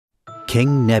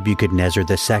King Nebuchadnezzar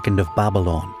II of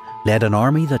Babylon led an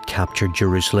army that captured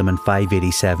Jerusalem in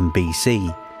 587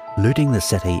 BC, looting the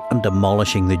city and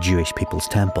demolishing the Jewish people's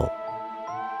temple.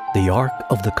 The Ark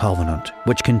of the Covenant,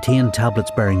 which contained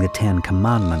tablets bearing the 10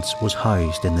 Commandments, was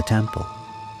housed in the temple.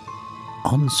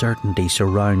 Uncertainty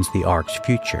surrounds the Ark's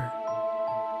future.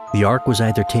 The Ark was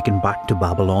either taken back to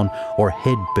Babylon or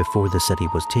hid before the city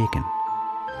was taken.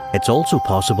 It's also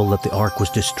possible that the Ark was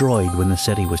destroyed when the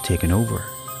city was taken over.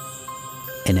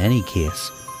 In any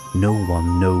case, no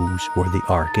one knows where the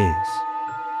Ark is.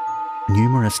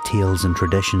 Numerous tales and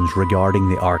traditions regarding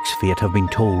the Ark's fate have been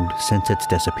told since its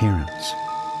disappearance.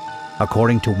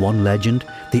 According to one legend,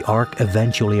 the Ark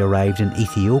eventually arrived in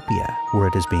Ethiopia, where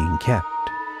it is being kept.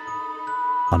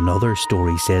 Another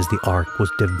story says the Ark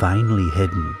was divinely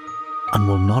hidden and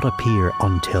will not appear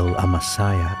until a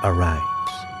Messiah arrives.